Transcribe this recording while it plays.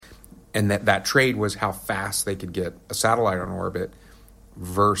And that trade was how fast they could get a satellite on orbit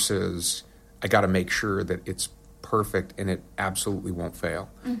versus I got to make sure that it's perfect and it absolutely won't fail.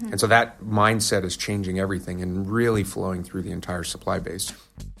 And so that mindset is changing everything and really flowing through the entire supply base.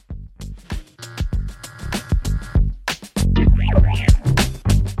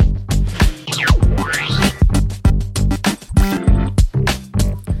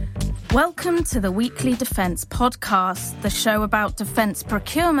 Welcome to the Weekly Defence Podcast, the show about defence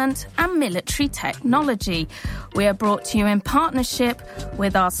procurement and military technology. We are brought to you in partnership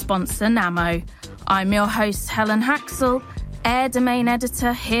with our sponsor, Nammo. I'm your host, Helen Haxall, Air Domain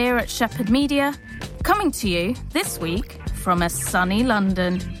Editor here at Shepherd Media, coming to you this week from a sunny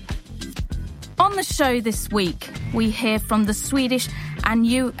London. On the show this week, we hear from the Swedish and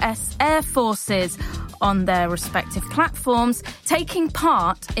US Air Forces on their respective platforms, taking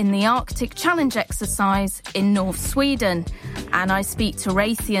part in the Arctic Challenge exercise in North Sweden. And I speak to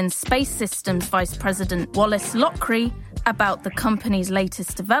Raytheon Space Systems Vice President Wallace Loughrey about the company's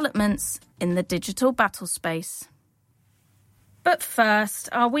latest developments in the digital battlespace. But first,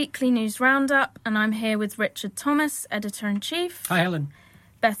 our weekly news roundup, and I'm here with Richard Thomas, Editor-in-Chief. Hi, Helen.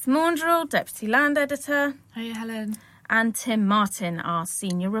 Beth Maundrell, Deputy Land Editor. Hi, Helen. And Tim Martin, our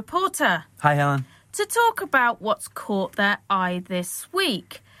Senior Reporter. Hi, Helen. To talk about what's caught their eye this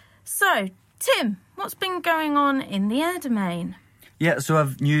week. So, Tim, what's been going on in the air domain? Yeah, so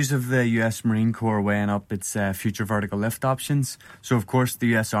I've news of the US Marine Corps weighing up its future vertical lift options. So, of course,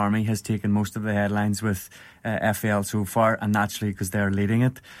 the US Army has taken most of the headlines with FAL so far, and naturally because they're leading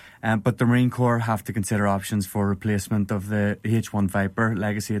it. But the Marine Corps have to consider options for replacement of the H-1 Viper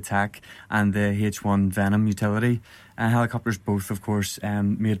Legacy Attack and the H-1 Venom utility helicopters, both, of course,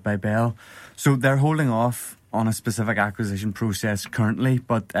 made by Bell. So they're holding off on a specific acquisition process currently,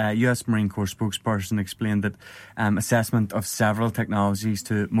 but US Marine Corps spokesperson explained that assessment of several technologies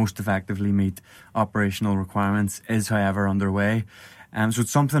to most effectively meet operational requirements is, however, underway. So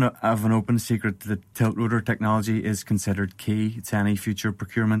it's something of an open secret that tilt-rotor technology is considered key to any future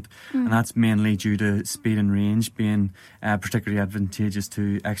procurement, and that's mainly due to speed and range being particularly advantageous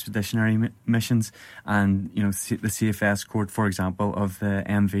to expeditionary missions, and the CFS code, for example, of the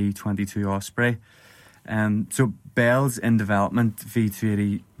MV-22 Osprey. So Bell's in development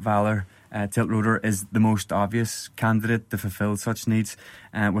V280 Valor tilt-rotor is the most obvious candidate to fulfil such needs,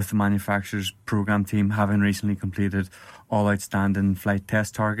 with the manufacturer's program team having recently completed all outstanding flight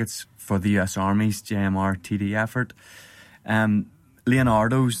test targets for the US Army's JMR TD effort.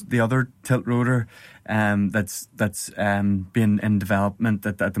 Leonardo's the other tilt-rotor that's been in development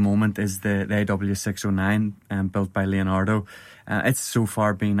at the moment is the AW609 built by Leonardo. It's so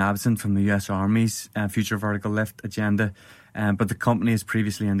far been absent from the US Army's future vertical lift agenda, but the company has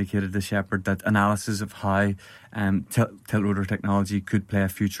previously indicated to Shepherd that analysis of how tilt-rotor technology could play a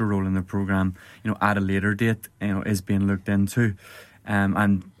future role in the programme, at a later date, is being looked into.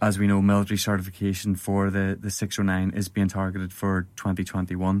 And as we know, military certification for the 609 is being targeted for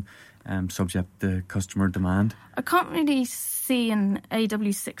 2021, subject to customer demand. I can't really see an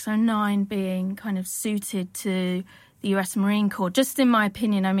AW609 being kind of suited to the US Marine Corps. Just in my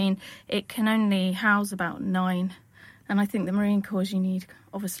opinion, I mean, it can only house about 9. And I think the Marine Corps, you need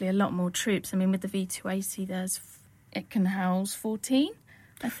obviously a lot more troops. I mean, with the V280, it can house 14.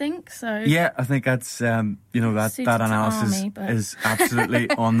 I think so. Yeah, I think that's that analysis Army, is absolutely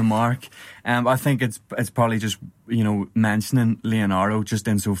on the mark. I think it's probably just mentioning Leonardo just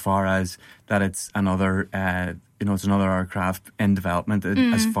insofar as that it's another it's another aircraft in development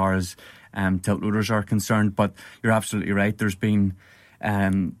as far as tilt rotors are concerned. But you're absolutely right. There's been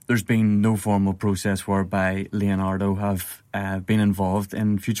no formal process whereby Leonardo have been involved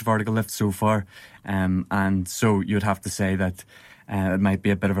in future vertical lift so far, and so you'd have to say that. It might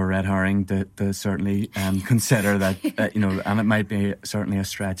be a bit of a red herring to certainly consider that, and it might be certainly a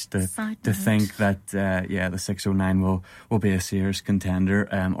stretch to think that, the 609 will be a serious contender,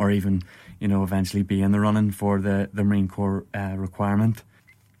 or even, eventually be in the running for the Marine Corps requirement.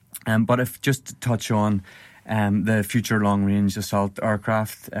 But if just to touch on the future long-range assault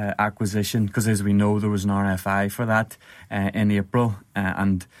aircraft acquisition, because as we know, there was an RFI for that in April,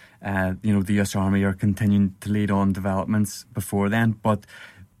 and the US Army are continuing to lead on developments before then, but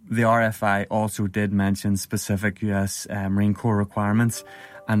the RFI also did mention specific US Marine Corps requirements,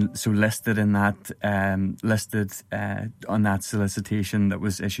 and so listed on that solicitation that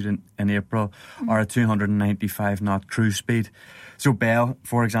was issued in April are a 295 knot cruise speed. So Bell,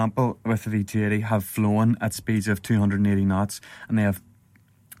 for example, with the V280 have flown at speeds of 280 knots, and they have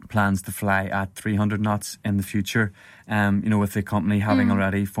plans to fly at 300 knots in the future, with the company having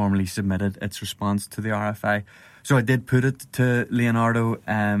already formally submitted its response to the RFI. So I did put it to Leonardo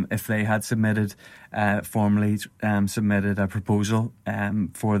if they had formally submitted a proposal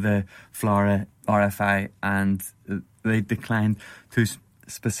for the FLRAA RFI, and they declined to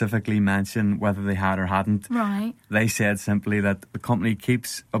specifically mention whether they had or hadn't. Right. They said simply that the company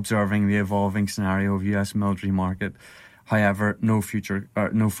keeps observing the evolving scenario of US military market. However, no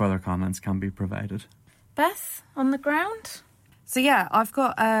further comments can be provided. Beth, on the ground? So yeah, I've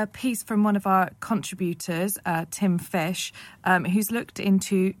got a piece from one of our contributors, Tim Fish, who's looked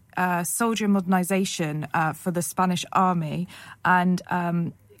into soldier modernisation for the Spanish Army and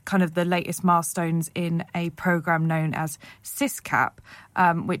kind of the latest milestones in a programme known as SysCap,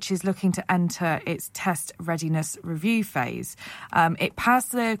 which is looking to enter its test readiness review phase. It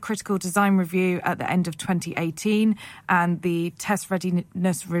passed the critical design review at the end of 2018, and the test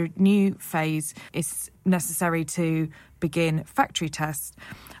readiness review phase is necessary to begin factory tests.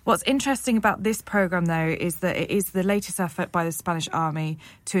 What's interesting about this programme, though, is that it is the latest effort by the Spanish Army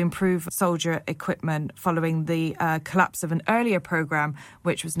to improve soldier equipment following the collapse of an earlier programme,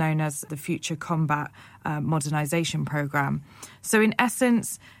 which was known as the Future Combat Modernisation Programme. So in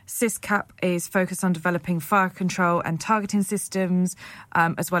essence, SysCap is focused on developing fire control and targeting systems,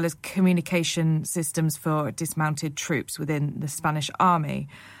 as well as communication systems for dismounted troops within the Spanish Army.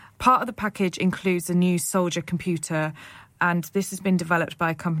 Part of the package includes a new soldier computer, and this has been developed by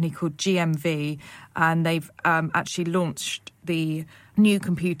a company called GMV, and they've actually launched the new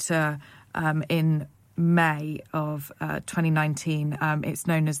computer in May of 2019. It's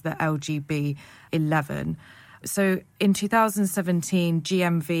known as the LGB 11. So in 2017,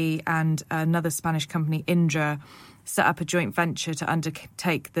 GMV and another Spanish company, Indra, set up a joint venture to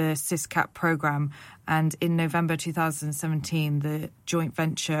undertake the SysCap programme, and in November 2017 the joint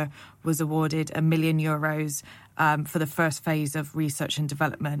venture was awarded €1 million for the first phase of research and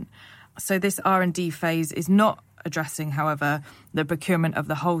development. So this R&D phase is not addressing, however, the procurement of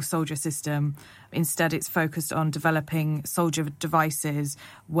the whole soldier system. Instead, it's focused on developing soldier devices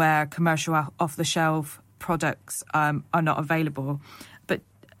where commercial off-the-shelf products are not available. But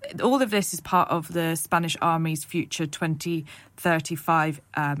all of this is part of the Spanish Army's Future 2035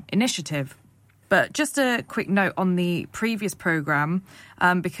 initiative. But just a quick note on the previous programme,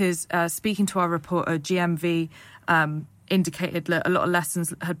 because speaking to our reporter, GMV indicated that a lot of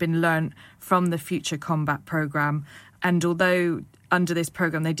lessons had been learnt from the Future Combat programme. And although under this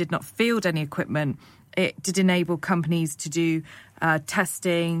programme they did not field any equipment, it did enable companies to do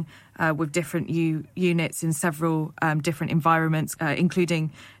testing with different units in several different environments,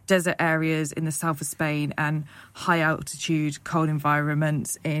 including desert areas in the south of Spain and high-altitude cold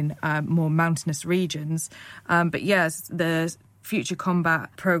environments in more mountainous regions. But yes, the Future Combat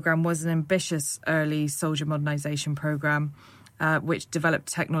programme was an ambitious early soldier modernisation programme, which developed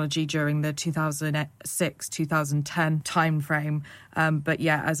technology during the 2006-2010 timeframe. But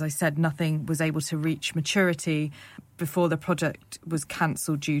yeah, as I said, nothing was able to reach maturity before the project was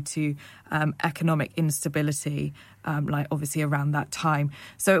cancelled due to economic instability, like obviously around that time.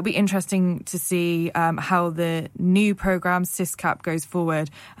 So it'll be interesting to see how the new programme, SysCap, goes forward,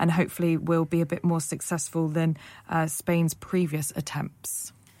 and hopefully will be a bit more successful than Spain's previous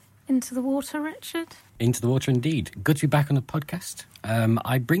attempts. Into the water, Richard? Into the water, indeed. Good to be back on the podcast.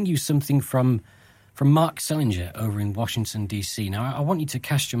 I bring you something from Mark Sellinger over in Washington, D.C. Now, I want you to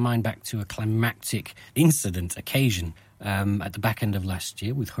cast your mind back to a climactic occasion at the back end of last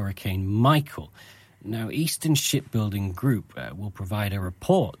year with Hurricane Michael. Now, Eastern Shipbuilding Group will provide a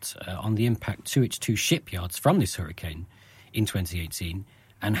report on the impact to its two shipyards from this hurricane in 2018,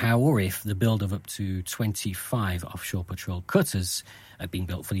 and how or if the build of up to 25 offshore patrol cutters being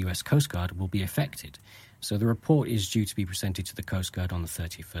built for the US Coast Guard will be affected. So the report is due to be presented to the Coast Guard on the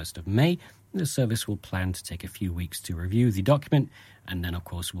 31st of May. The service will plan to take a few weeks to review the document, and then, of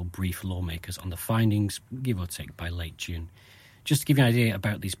course, will brief lawmakers on the findings, give or take by late June. Just to give you an idea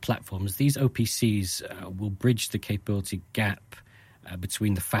about these platforms, these OPCs will bridge the capability gap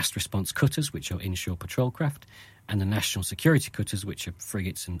between the fast response cutters, which are inshore patrol craft, and the national security cutters, which are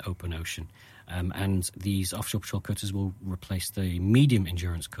frigates and open ocean. And these offshore patrol cutters will replace the medium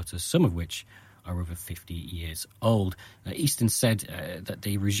endurance cutters, some of which are over 50 years old. Eastern said that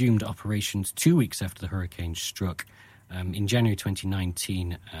they resumed operations 2 weeks after the hurricane struck. In January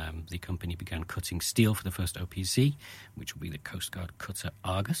 2019, the company began cutting steel for the first OPC, which will be the Coast Guard cutter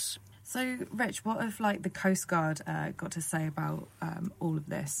Argus. So, Rich, what have the Coast Guard got to say about all of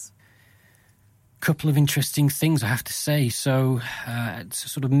this? couple of interesting things, I have to say. So,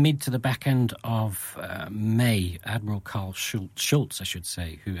 sort of mid to the back end of May, Admiral Carl Schultz, I should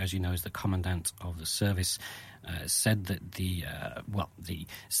say, who, as you know, is the commandant of the service, said that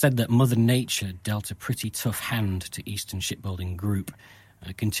said that Mother Nature dealt a pretty tough hand to Eastern Shipbuilding Group.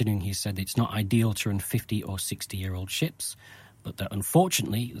 Continuing, he said it's not ideal to run 50 or 60-year-old ships, but that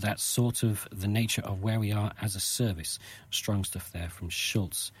unfortunately that's sort of the nature of where we are as a service. Strong stuff there from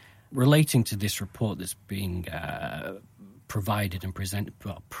Schultz. Relating to this report that's being provided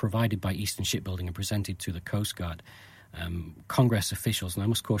by Eastern Shipbuilding and presented to the Coast Guard, Congress officials, and I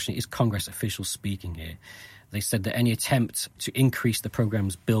must caution it is Congress officials speaking here, they said that any attempt to increase the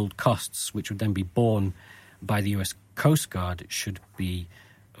programme's build costs, which would then be borne by the US Coast Guard, should be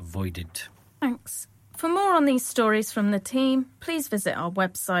avoided. Thanks. For more on these stories from the team, please visit our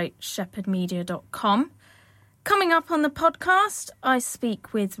website, shepherdmedia.com. Coming up on the podcast, I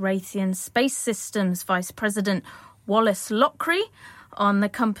speak with Raytheon Space Systems Vice President Wallace Lockery on the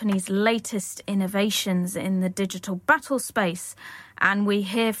company's latest innovations in the digital battle space. And we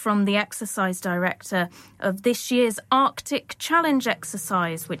hear from the exercise director of this year's Arctic Challenge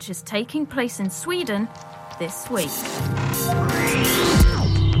exercise, which is taking place in Sweden this week.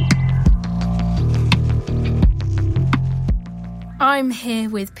 I'm here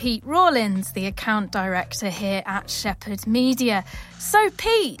with Pete Rawlins, the account director here at Shepherd Media. So,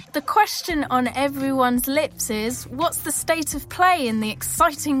 Pete, the question on everyone's lips is, what's the state of play in the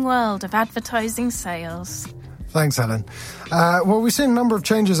exciting world of advertising sales? Thanks, Helen. Well, we've seen a number of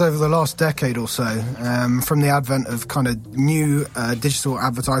changes over the last decade or so, from the advent of kind of new digital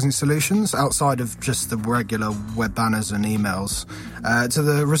advertising solutions outside of just the regular web banners and emails, to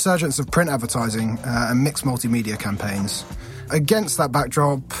the resurgence of print advertising and mixed multimedia campaigns. Against that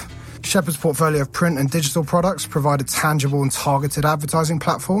backdrop, Shepherd's portfolio of print and digital products provide a tangible and targeted advertising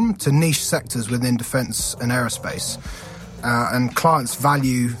platform to niche sectors within defence and aerospace. And clients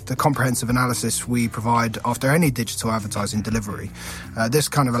value the comprehensive analysis we provide after any digital advertising delivery. This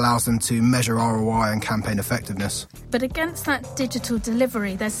kind of allows them to measure ROI and campaign effectiveness. But against that digital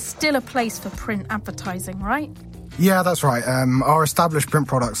delivery, there's still a place for print advertising, right? Yeah, that's right. Our established print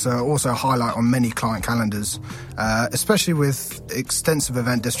products are also a highlight on many client calendars, especially with extensive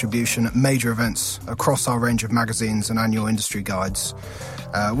event distribution at major events across our range of magazines and annual industry guides,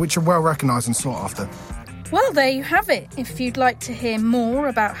 which are well recognised and sought after. Well, there you have it. If you'd like to hear more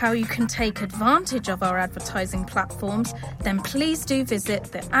about how you can take advantage of our advertising platforms, then please do visit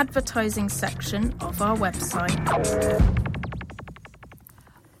the advertising section of our website.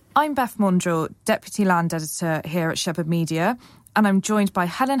 I'm Beth Mondrell, Deputy Land Editor here at Shepherd Media, and I'm joined by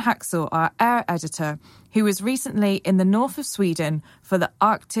Helen Haxall, our Air Editor, who was recently in the north of Sweden for the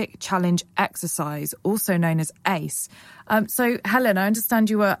Arctic Challenge exercise, also known as ACE. So, Helen, I understand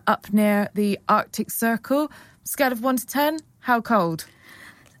you were up near the Arctic Circle. Scale of 1 to 10, how cold?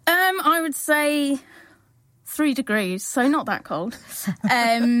 I would say 3 degrees, so not that cold.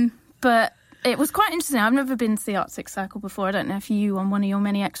 But it was quite interesting. I've never been to the Arctic Circle before. I don't know if you, on one of your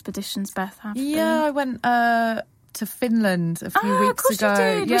many expeditions, Beth, have been. Yeah, I went to Finland a few weeks ago. Of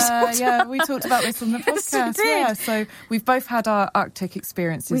course you did. Yeah, we talked about this on the podcast. Yes, we did. Yeah, so we've both had our Arctic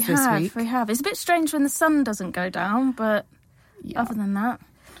experiences this week. We have. It's a bit strange when the sun doesn't go down, but other than that,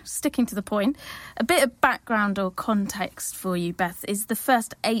 sticking to the point. A bit of background or context for you, Beth, is the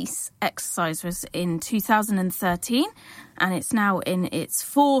first ACE exercise was in 2013, and it's now in its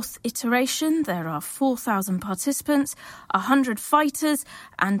 4th iteration. There are 4,000 participants, 100 fighters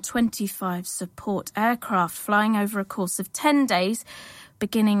and 25 support aircraft flying over a course of 10 days,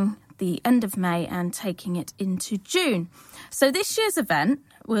 beginning the end of May and taking it into June. So this year's event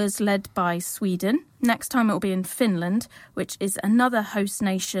was led by Sweden. Next time it will be in Finland, which is another host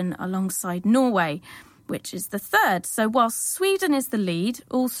nation alongside Norway, which is the 3rd. So whilst Sweden is the lead,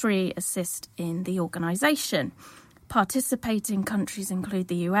 all 3 assist in the organisation. Participating countries include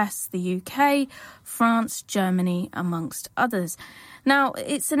the US, the UK, France, Germany, amongst others. Now,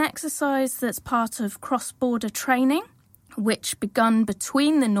 it's an exercise that's part of cross-border training, which begun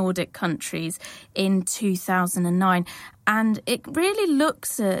between the Nordic countries in 2009. And it really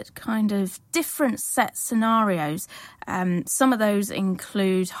looks at kind of different set scenarios. Some of those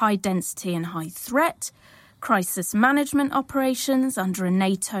include high density and high threat, crisis management operations under a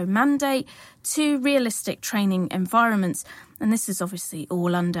NATO mandate, to realistic training environments. And this is obviously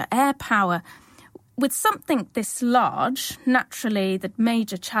all under air power. With something this large, naturally the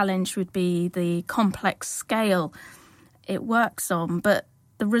major challenge would be the complex scale it works on, but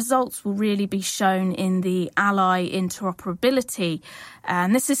the results will really be shown in the ally interoperability.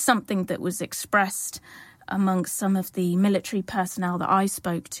 And this is something that was expressed amongst some of the military personnel that I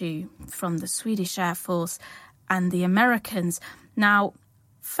spoke to from the Swedish Air Force and the Americans. Now,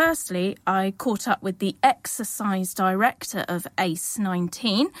 firstly, I caught up with the exercise director of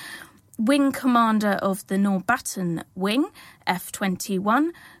ACE-19, wing commander of the Norrbotten Wing,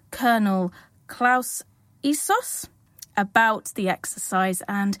 F-21, Colonel Klaus Isos, about the exercise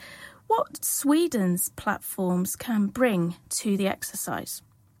and what Sweden's platforms can bring to the exercise.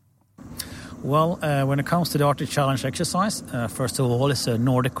 Well, when it comes to the Arctic Challenge exercise, first of all, it's a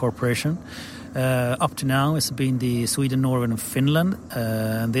Nordic corporation. Up to now, it's been the Sweden, Norway and Finland.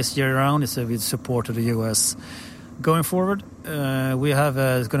 And this year around, it's with support of the US. Going forward, we have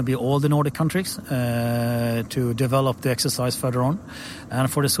it's going to be all the Nordic countries to develop the exercise further on. And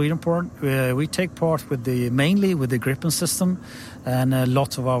for the Sweden part, we take part mainly with the Gripen system, and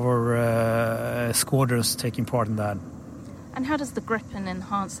lots of our squadrons taking part in that. And how does the Gripen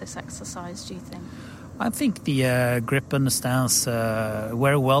enhance this exercise, do you think? I think the Gripen stands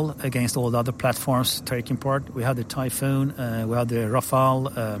very well against all the other platforms taking part. We have the Typhoon, we have the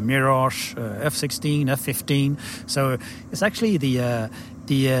Rafale, Mirage, F-16, F-15. So it's actually the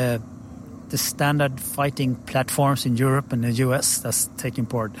standard fighting platforms in Europe and the US that's taking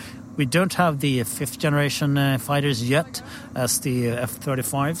part. We don't have the fifth generation fighters yet as the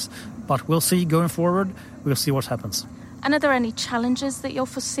F-35s, but we'll see going forward. We'll see what happens. And are there any challenges that you're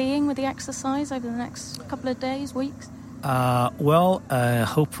foreseeing with the exercise over the next couple of days, weeks?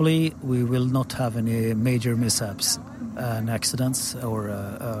 Hopefully we will not have any major mishaps and accidents or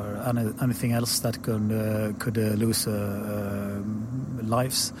anything else that could lose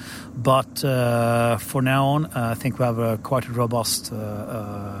lives. But for now on, I think we have quite a robust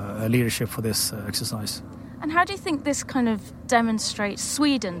leadership for this exercise. And how do you think this kind of demonstrates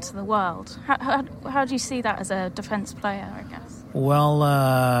Sweden to the world? How do you see that as a defence player, I guess?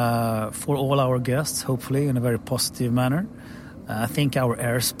 Well, for all our guests, hopefully in a very positive manner. I think our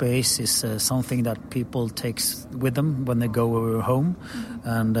airspace is something that people take with them when they go home.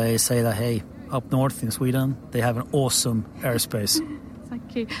 And they say that, hey, up north in Sweden, they have an awesome airspace.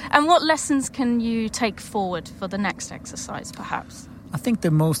 Thank you. And what lessons can you take forward for the next exercise, perhaps? I think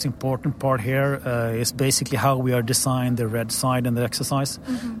the most important part here is basically how we are designing the red side in the exercise.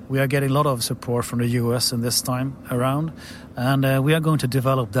 Mm-hmm. We are getting a lot of support from the US in this time around, and we are going to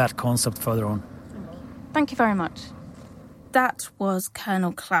develop that concept further on. Thank you very much. That was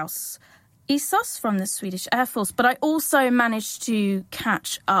Colonel Klaus Isos from the Swedish Air Force, but I also managed to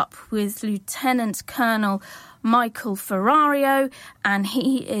catch up with Lieutenant Colonel Michael Ferrario, and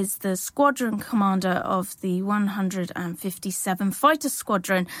he is the squadron commander of the 157 Fighter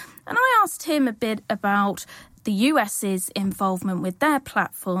Squadron. And I asked him a bit about the US's involvement with their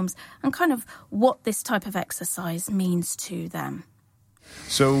platforms and kind of what this type of exercise means to them.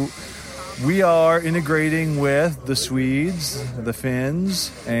 So we are integrating with the Swedes, the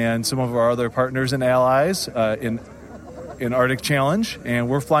Finns, and some of our other partners and allies in Arctic Challenge, and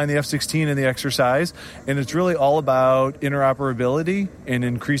we're flying the F-16 in the exercise, and it's really all about interoperability and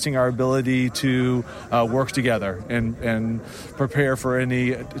increasing our ability to work together and prepare for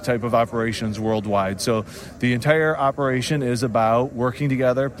any type of operations worldwide. So the entire operation is about working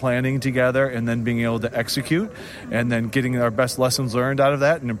together, planning together, and then being able to execute, and then getting our best lessons learned out of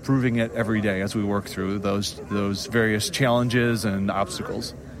that and improving it every day as we work through those various challenges and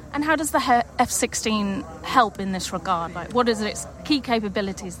obstacles. And how does the F-16 help in this regard? Like, what is its key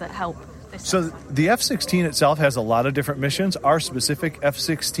capabilities that help this? So the F-16 itself has a lot of different missions. Our specific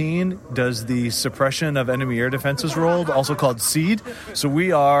F-16 does the suppression of enemy air defenses role, also called SEAD. So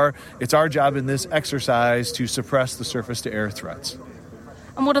it's our job in this exercise to suppress the surface-to-air threats.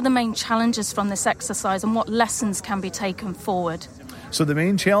 And what are the main challenges from this exercise, and what lessons can be taken forward? So the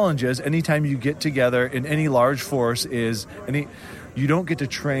main challenge is anytime you get together in any large force you don't get to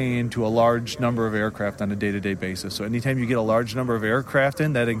train to a large number of aircraft on a day-to-day basis. So anytime you get a large number of aircraft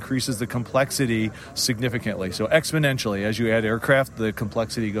in, that increases the complexity significantly. So exponentially, as you add aircraft, the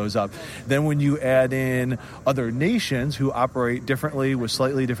complexity goes up. Then when you add in other nations who operate differently with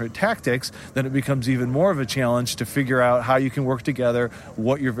slightly different tactics, then it becomes even more of a challenge to figure out how you can work together,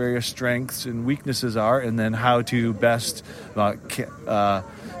 what your various strengths and weaknesses are, and then how to best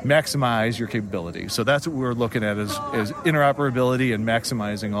maximize your capability. So that's what we're looking at is interoperability and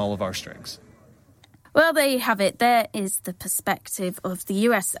maximizing all of our strengths. Well, there you have it. There is the perspective of the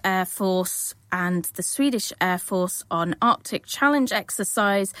US Air Force and the Swedish Air Force on Arctic Challenge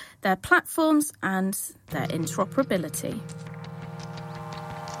exercise, their platforms and their interoperability.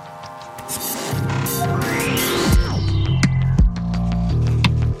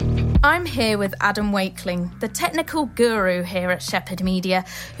 I'm here with Adam Wakeling, the technical guru here at Shepherd Media,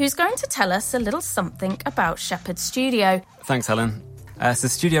 who's going to tell us a little something about Shepherd Studio. Thanks, Helen. So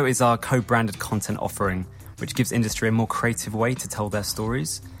Studio is our co-branded content offering, which gives industry a more creative way to tell their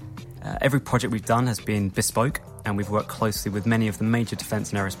stories. Every project we've done has been bespoke, and we've worked closely with many of the major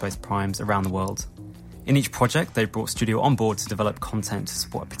defence and aerospace primes around the world. In each project, they've brought Studio on board to develop content to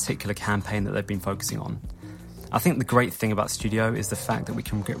support a particular campaign that they've been focusing on. I think the great thing about Studio is the fact that we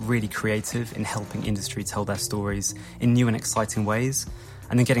can get really creative in helping industry tell their stories in new and exciting ways,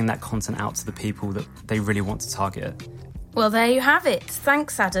 and then getting that content out to the people that they really want to target. Well, there you have it.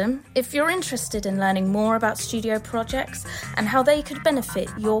 Thanks, Adam. If you're interested in learning more about Studio projects and how they could benefit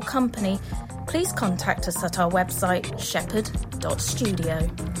your company, please contact us at our website, shepherd.studio.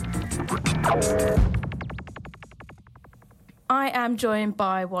 I am joined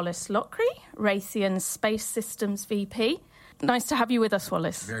by Wallace Lockery, Raytheon Space Systems VP. Nice to have you with us,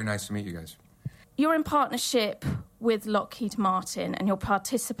 Wallace. Very nice to meet you guys. You're in partnership with Lockheed Martin, and you're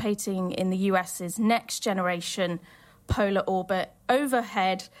participating in the US's next generation polar orbit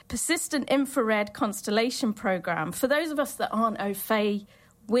overhead persistent infrared constellation program. For those of us that aren't au fait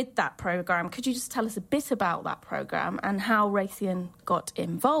with that program, could you just tell us a bit about that program and how Raytheon got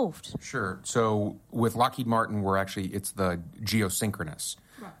involved? Sure. So with Lockheed Martin, it's the geosynchronous,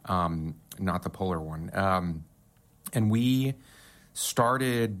 not the polar one. And we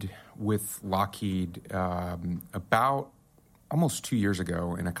started with Lockheed about almost 2 years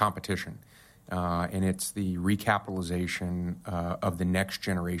ago in a competition. And it's the recapitalization of the next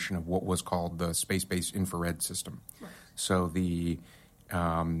generation of what was called the space-based infrared system. Right. So the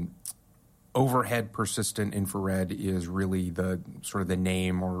overhead persistent infrared is really the sort of the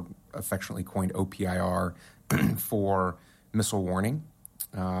name, or affectionately coined OPIR, for missile warning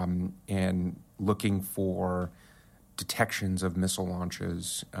and looking for detections of missile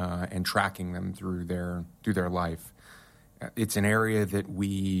launches and tracking them through their life. It's an area that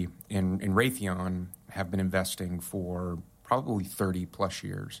we, in Raytheon, have been investing for probably 30 plus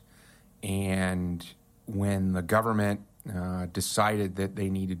years. And when the government decided that they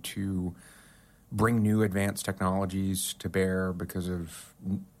needed to bring new advanced technologies to bear because of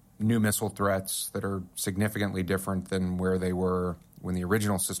new missile threats that are significantly different than where they were when the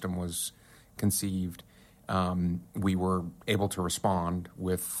original system was conceived, we were able to respond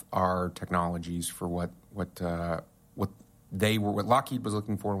with our technologies for what Lockheed was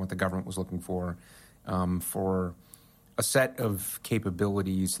looking for and what the government was looking for a set of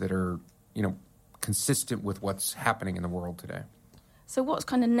capabilities that are, consistent with what's happening in the world today. So what's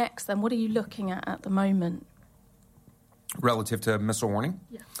kind of next then? What are you looking at the moment? Relative to missile warning?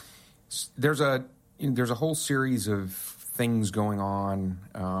 Yeah. There's a whole series of things going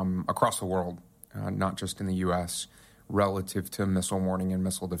on across the world, not just in the U.S., relative to missile warning and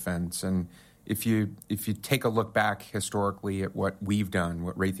missile defense. And if you take a look back historically at what we've done,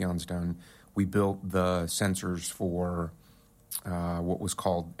 what Raytheon's done, we built the sensors for what was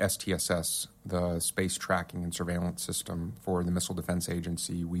called STSS, the Space Tracking and Surveillance System for the Missile Defense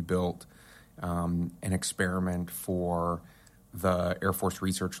Agency. We built an experiment for the Air Force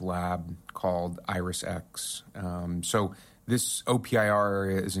Research Lab called IRIS-X. So this OPIR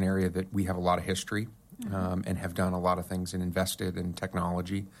area is an area that we have a lot of history and have done a lot of things and invested in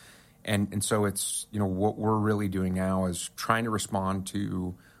technology. And so it's, what we're really doing now is trying to respond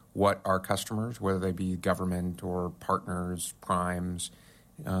to what our customers, whether they be government or partners, primes,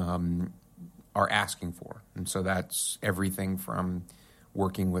 are asking for. And so that's everything from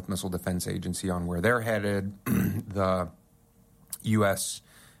working with Missile Defense Agency on where they're headed. The U.S.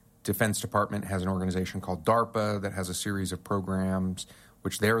 Defense Department has an organization called DARPA that has a series of programs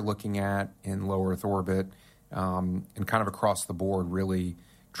which they're looking at in low Earth orbit, and kind of across the board really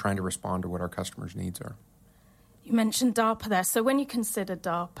trying to respond to what our customers' needs are. You mentioned DARPA there. So when you consider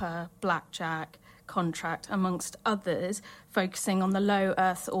DARPA, Blackjack, contract, amongst others, focusing on the low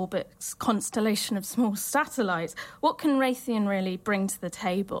Earth orbit constellation of small satellites, what can Raytheon really bring to the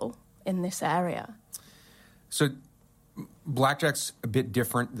table in this area? So Blackjack's a bit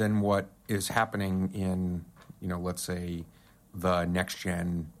different than what is happening in, let's say, the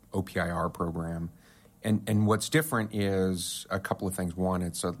next-gen OPIR program. And what's different is a couple of things. One,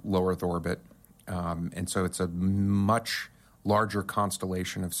 it's a low Earth orbit. And so it's a much larger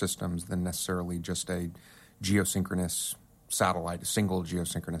constellation of systems than necessarily just a geosynchronous satellite, a single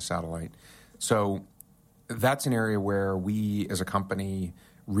geosynchronous satellite. So that's an area where we as a company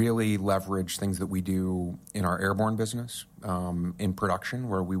really leverage things that we do in our airborne business, in production,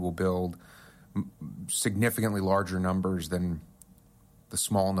 where we will build significantly larger numbers than the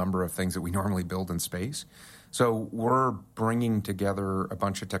small number of things that we normally build in space. So we're bringing together a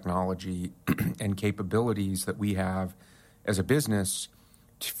bunch of technology and capabilities that we have as a business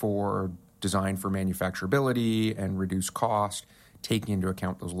for design for manufacturability and reduce cost, taking into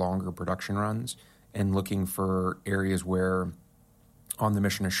account those longer production runs and looking for areas where on the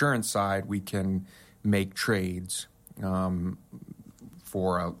mission assurance side we can make trades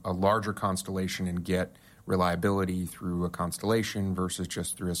for a larger constellation and get reliability through a constellation versus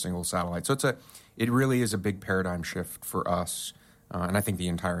just through a single satellite. So it really is a big paradigm shift for us, and I think the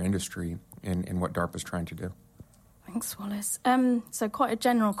entire industry in what DARPA is trying to do. Thanks, Wallace. So quite a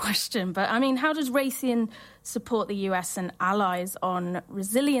general question, but I mean, how does Raytheon support the US and allies on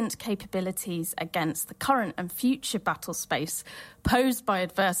resilient capabilities against the current and future battle space posed by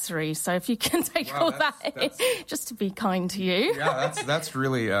adversaries? So if you can take that's just to be kind to you. Yeah, that's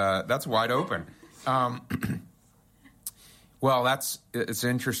really that's wide open. Well, it's an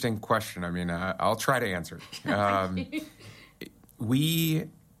interesting question. I mean, I'll try to answer it. We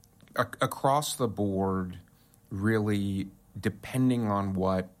across the board, really, depending on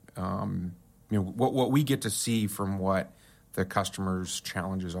what what we get to see from what the customer's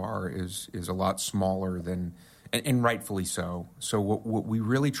challenges are is a lot smaller than, and rightfully so. So what we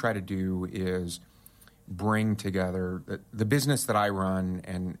really try to do is bring together the business that I run,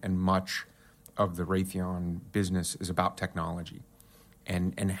 and much of the Raytheon business is about technology,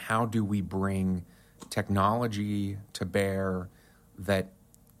 and how do we bring technology to bear that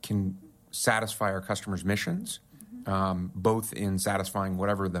can satisfy our customers' missions, both in satisfying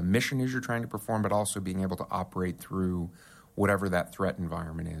whatever the mission is you're trying to perform, but also being able to operate through whatever that threat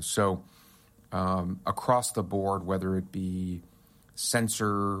environment is. So across the board, whether it be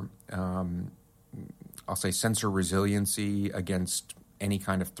sensor, I'll say sensor resiliency against any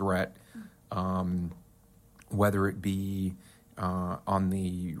kind of threat, whether it be on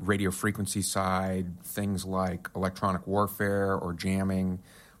the radio frequency side, things like electronic warfare or jamming.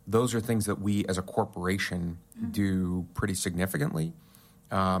 Those are things that we as a corporation do pretty significantly.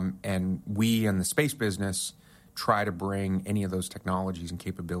 And we in the space business try to bring any of those technologies and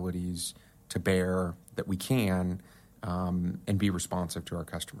capabilities to bear that we can, and be responsive to our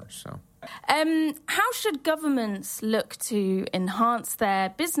customers. So, how should governments look to enhance their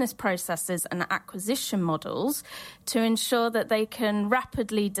business processes and acquisition models to ensure that they can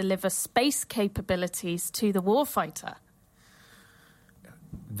rapidly deliver space capabilities to the warfighter?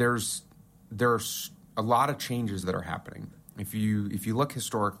 There's a lot of changes that are happening. If you look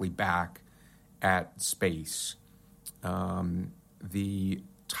historically back at space, the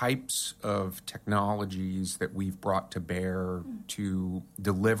types of technologies that we've brought to bear to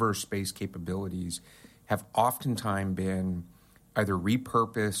deliver space capabilities have oftentimes been either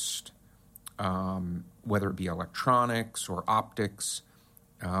repurposed, whether it be electronics or optics,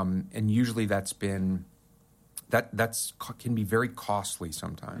 and usually that's can be very costly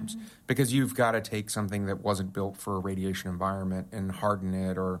sometimes, because you've got to take something that wasn't built for a radiation environment and harden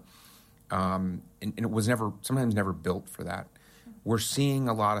it, or and it was sometimes never built for that. We're seeing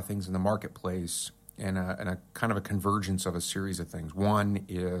a lot of things in the marketplace, and a kind of a convergence of a series of things. One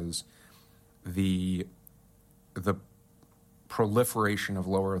is the proliferation of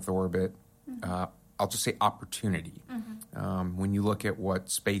low Earth orbit. I'll just say opportunity. When you look at what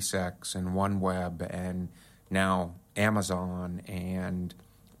SpaceX and OneWeb and now Amazon and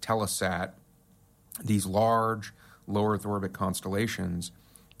Telesat, these large low Earth orbit constellations,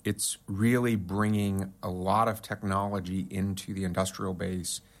 it's really bringing a lot of technology into the industrial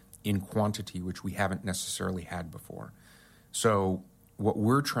base in quantity, which we haven't necessarily had before. So what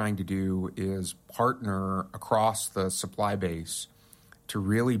we're trying to do is partner across the supply base to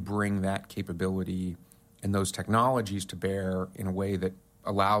really bring that capability and those technologies to bear in a way that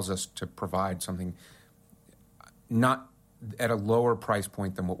allows us to provide something not at a lower price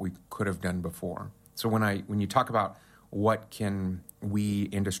point than what we could have done before. So when you talk about what can we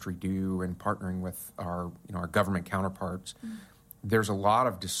industry do and partnering with our government counterparts, there's a lot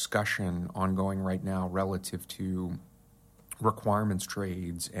of discussion ongoing right now relative to requirements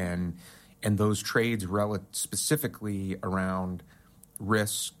trades and those trades specifically around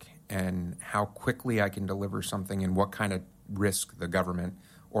risk and how quickly I can deliver something and what kind of risk the government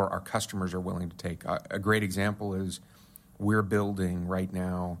or our customers are willing to take. A great example is we're building right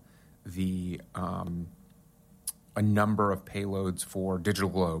now a number of payloads for Digital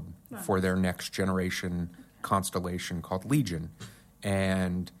Globe for their next generation constellation called Legion.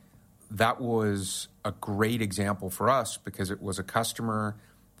 And that was a great example for us because it was a customer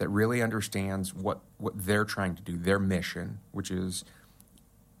that really understands what they're trying to do, their mission, which is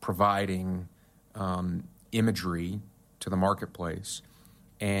providing imagery to the marketplace.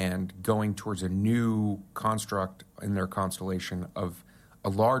 and going towards a new construct in their constellation of a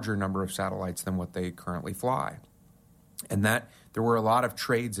larger number of satellites than what they currently fly. And that there were a lot of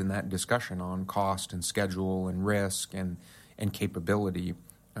trades in that discussion on cost and schedule and risk and capability.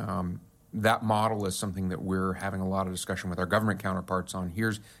 That model is something that we're having a lot of discussion with our government counterparts on.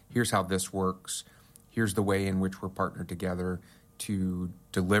 Here's how this works. Here's the way in which we're partnered together to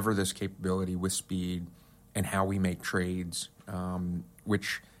deliver this capability with speed, and how we make trades,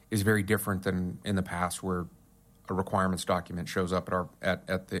 which is very different than in the past, where a requirements document shows up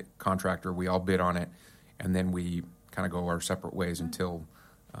at the contractor, we all bid on it, and then we kind of go our separate ways until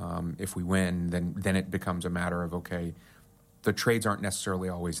if we win, then it becomes a matter of, okay, the trades aren't necessarily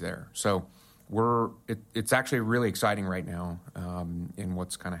always there. So it's actually really exciting right now in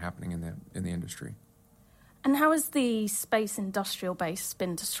what's kind of happening in the industry. And how has the space industrial base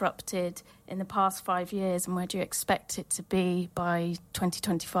been disrupted in the past 5 years, and where do you expect it to be by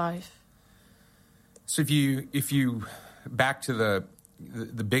 2025? So if you back to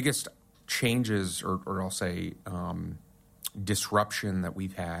the biggest changes, or I'll say disruption that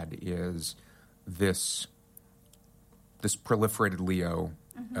we've had is this proliferated LEO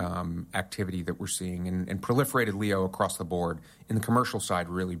activity that we're seeing, and proliferated LEO across the board, in the commercial side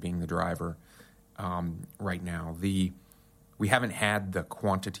really being the driver right now. We haven't had the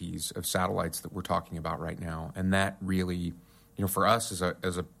quantities of satellites that we're talking about right now, and that really, for us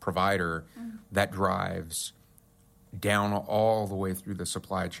as a provider, that drives down all the way through the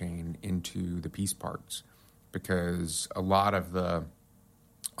supply chain into the piece parts, because a lot of the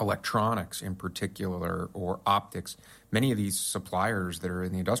electronics in particular, or optics, many of these suppliers that are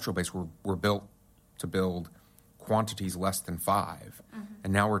in the industrial base were built to build quantities less than 5.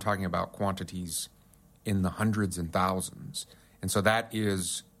 And now we're talking about quantities in the hundreds and thousands. And so that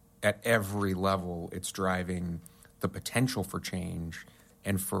is, at every level, it's driving the potential for change,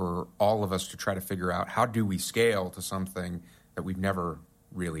 and for all of us to try to figure out, how do we scale to something that we've never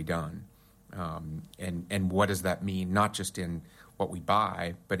really done? And what does that mean, not just in what we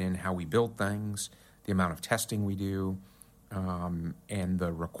buy, but in how we build things, the amount of testing we do, and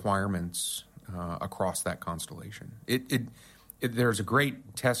the requirements across that constellation. There's a great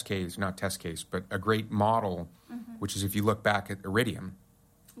but a great model, which is, if you look back at Iridium,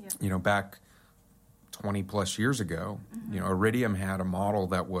 back 20 plus years ago, Iridium had a model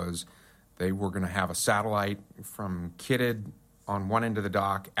that was, they were going to have a satellite from kitted on one end of the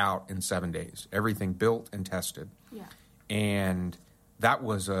dock out in 7 days, everything built and tested. Yeah. And that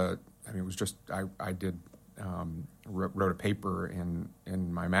was I wrote a paper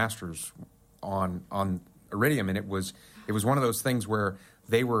in my master's on Iridium, and it was one of those things where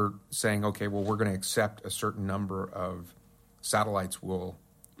they were saying, okay, well, we're going to accept a certain number of satellites will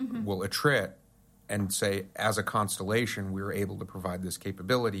attrit, and say, as a constellation, we were able to provide this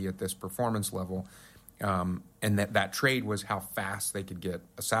capability at this performance level, and that trade was how fast they could get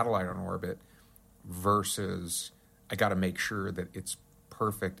a satellite on orbit versus, I got to make sure that it's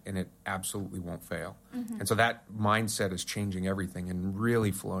perfect and it absolutely won't fail. And so that mindset is changing everything and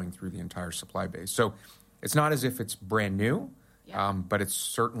really flowing through the entire supply base. So it's not as if it's brand new, but it's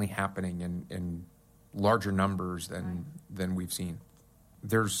certainly happening in larger numbers than we've seen.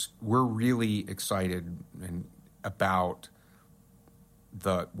 We're really excited about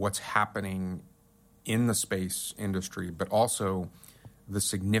what's happening in the space industry, but also the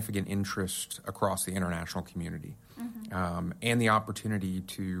significant interest across the international community, and the opportunity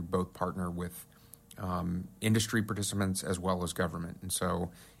to both partner with industry participants as well as government. And so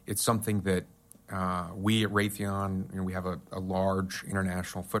it's something that we at Raytheon, we have a large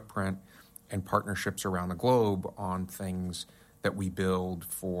international footprint and partnerships around the globe on things that we build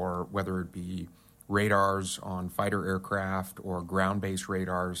for, whether it be radars on fighter aircraft or ground-based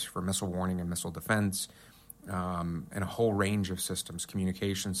radars for missile warning and missile defense, and a whole range of systems,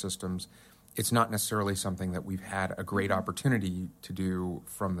 communication systems. It's not necessarily something that we've had a great opportunity to do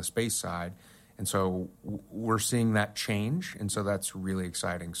from the space side. And so we're seeing that change, and so that's really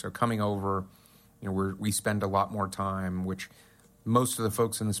exciting. So coming over, we spend a lot more time, which most of the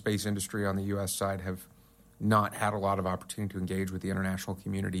folks in the space industry on the U.S. side have not had a lot of opportunity to engage with the international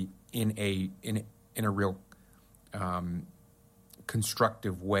community in a real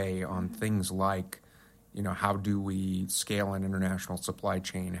constructive way on things like, how do we scale an international supply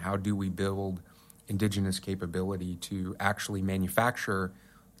chain? How do we build indigenous capability to actually manufacture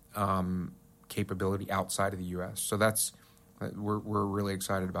capability outside of the U.S.? So we're really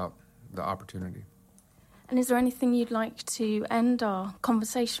excited about the opportunity. And is there anything you'd like to end our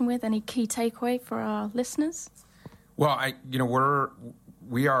conversation with? Any key takeaway for our listeners? Well,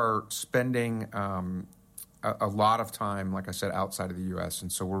 we are spending a lot of time, like I said, outside of the U.S.,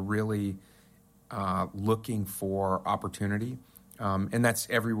 and so we're really looking for opportunity, and that's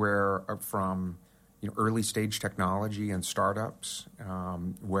everywhere from early stage technology and startups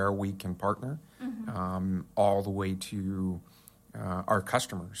where we can partner, all the way to our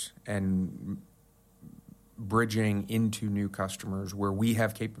customers and bridging into new customers where we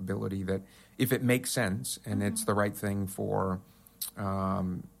have capability that, if it makes sense and it's the right thing for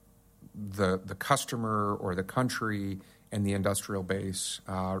the customer or the country and the industrial base,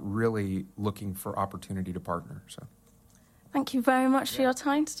 really looking for opportunity to partner. So, thank you very much for your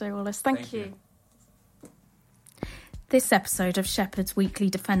time today, Wallace. Thank you. This episode of Shepherd's Weekly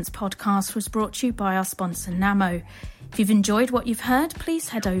Defence Podcast was brought to you by our sponsor, Nammo. If you've enjoyed what you've heard, please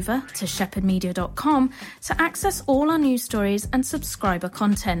head over to shepherdmedia.com to access all our news stories and subscriber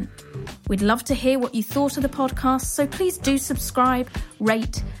content. We'd love to hear what you thought of the podcast, so please do subscribe,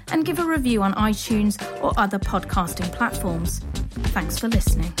 rate, and give a review on iTunes or other podcasting platforms. Thanks for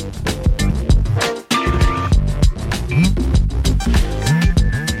listening.